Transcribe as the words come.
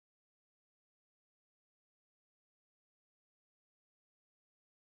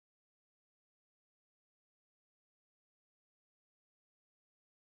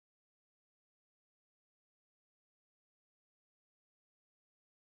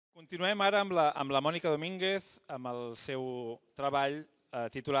Continuem ara amb la Mónica Domínguez, amb el seu treball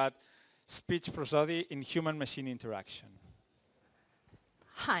titulat Speech Prosody in Human-Machine Interaction.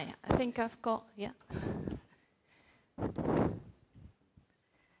 Hi, I think I've got, yeah.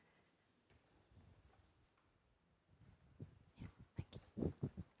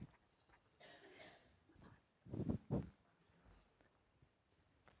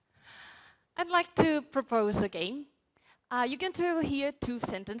 I'd like to propose a game. You're going to hear two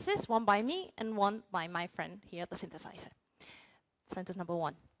sentences, one by me and one by my friend here, the synthesizer. Sentence number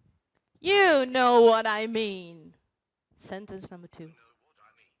one. You know what I mean. Sentence number two.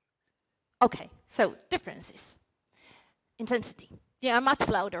 Okay, so differences. Intensity. Yeah, much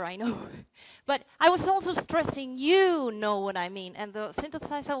louder, I know. But I was also stressing, you know what I mean. And the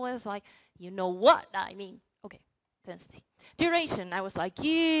synthesizer was like, you know what I mean. Okay, intensity. Duration, I was like,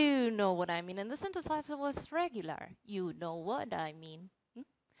 you know what I mean. And the synthesizer was regular. You know what I mean.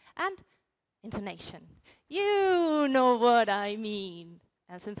 And intonation. You know what I mean.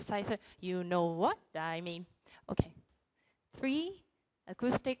 And synthesizer, you know what I mean. Okay. 3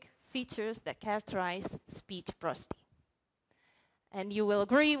 acoustic features that characterize speech prosody. And you will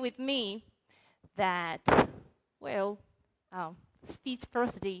agree with me that, well, speech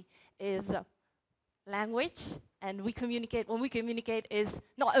prosody is language, and we communicate, when we communicate, is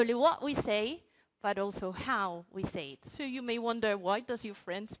not only what we say, but also how we say it. So you may wonder, why does your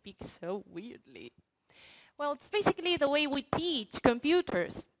friend speak so weirdly? Well, it's basically the way we teach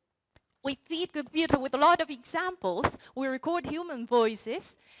computers. We feed computer with a lot of examples. We record human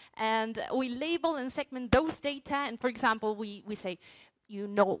voices, and we label and segment those data. And for example, we say, you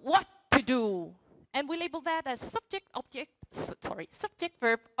know what to do. And we label that as subject,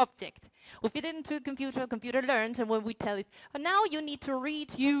 verb, object. We feed it into a computer learns, and when we tell it, oh, now you need to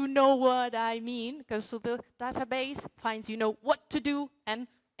read, you know what I mean, goes to the database, finds you know what to do, and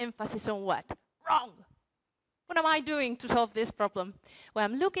emphasis on what? Wrong. What am I doing to solve this problem? Well,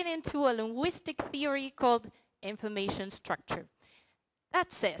 I'm looking into a linguistic theory called information structure.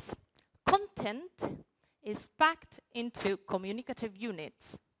 That says content is packed into communicative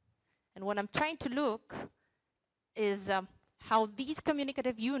units. And what I'm trying to look is how these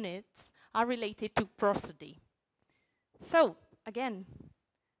communicative units are related to prosody. So, again,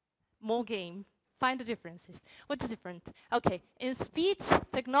 more game. Find the differences. What's the difference? Okay, in speech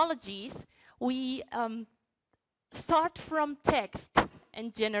technologies, we start from text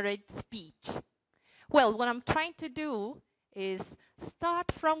and generate speech. Well, what I'm trying to do is start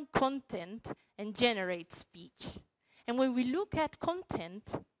from content and generate speech. And when we look at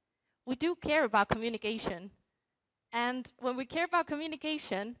content, we do care about communication. And when we care about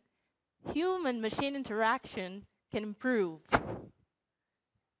communication, human-machine interaction can improve.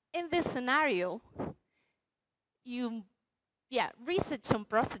 In this scenario, research on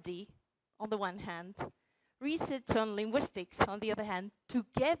prosody on the one hand, research on linguistics, on the other hand,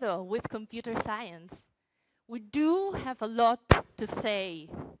 together with computer science, we do have a lot to say.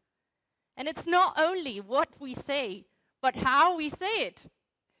 And it's not only what we say, but how we say it.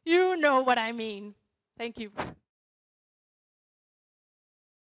 You know what I mean. Thank you.